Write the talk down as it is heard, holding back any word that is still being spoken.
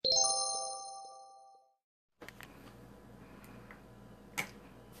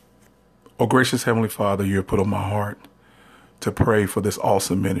Oh, gracious Heavenly Father, you have put on my heart to pray for this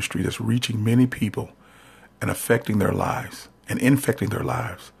awesome ministry that's reaching many people and affecting their lives and infecting their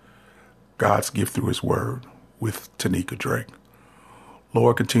lives. God's gift through his word with Tanika Drake.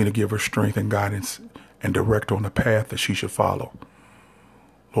 Lord, continue to give her strength and guidance and direct her on the path that she should follow.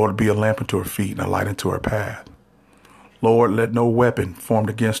 Lord, be a lamp unto her feet and a light unto her path. Lord, let no weapon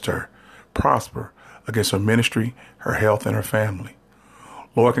formed against her prosper against her ministry, her health, and her family.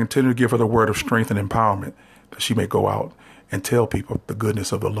 Lord, continue to give her the word of strength and empowerment that she may go out and tell people the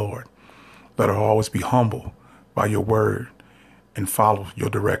goodness of the Lord. Let her always be humble by your word and follow your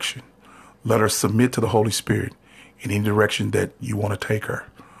direction. Let her submit to the Holy Spirit in any direction that you want to take her.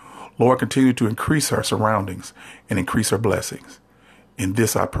 Lord, continue to increase her surroundings and increase her blessings. In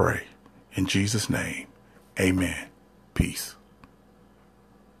this I pray. In Jesus' name, amen. Peace.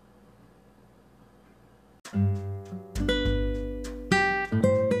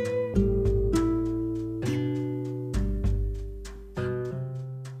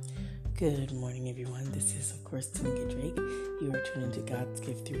 Good morning, everyone. This is, of course, Tanika Drake. You are tuned into God's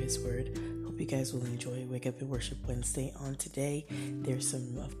gift through his word. Hope you guys will enjoy Wake Up and Worship Wednesday. On today, there's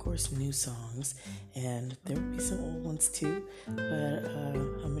some, of course, new songs, and there will be some old ones too, but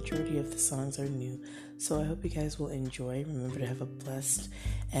a majority of the songs are new. So I hope you guys will enjoy. Remember to have a blessed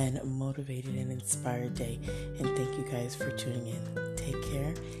and motivated and inspired day. And thank you guys for tuning in. Take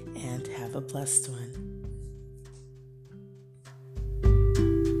care and have a blessed one.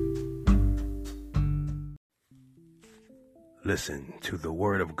 Listen to the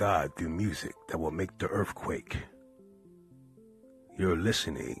word of God through music that will make the earth quake. You're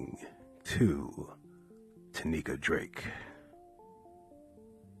listening to Tanika Drake.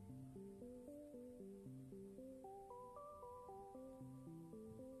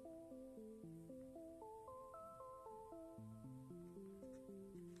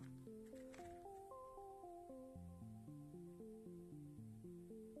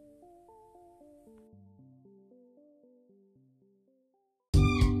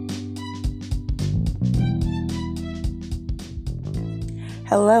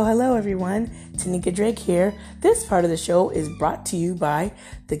 Hello, everyone. Tanika Drake here. This part of the show is brought to you by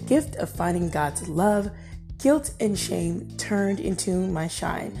The Gift of Finding God's Love, Guilt and Shame Turned into My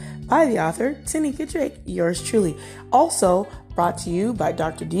Shine by the author, Tanika Drake, yours truly. Also brought to you by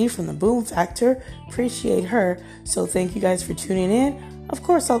Dr. D from the Boom Factor. Appreciate her. So thank you guys for tuning in. Of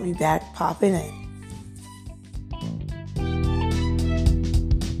course, I'll be back popping in.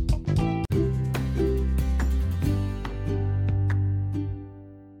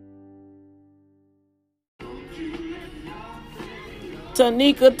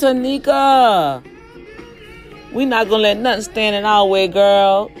 Tanika, we not gonna let nothing stand in our way,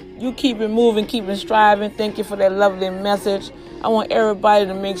 girl. You keep it moving, keep it striving. Thank you for that lovely message. I want everybody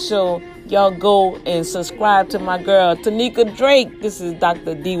to make sure y'all go and subscribe to my girl, Tanika Drake. This is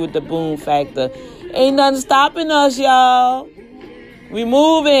Dr. D with the Boom Factor. Ain't nothing stopping us, y'all. We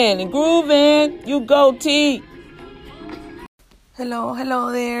moving and grooving. You go, T.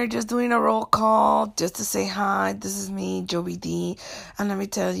 Hello there. Just doing a roll call just to say hi. This is me, Joby D. And let me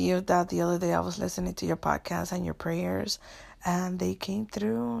tell you that the other day I was listening to your podcast and your prayers, and they came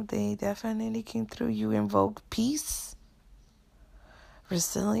through. They definitely came through. You invoked peace,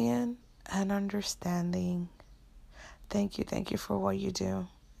 resilience, and understanding. Thank you for what you do.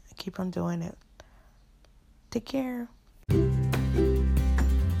 Keep on doing it. Take care.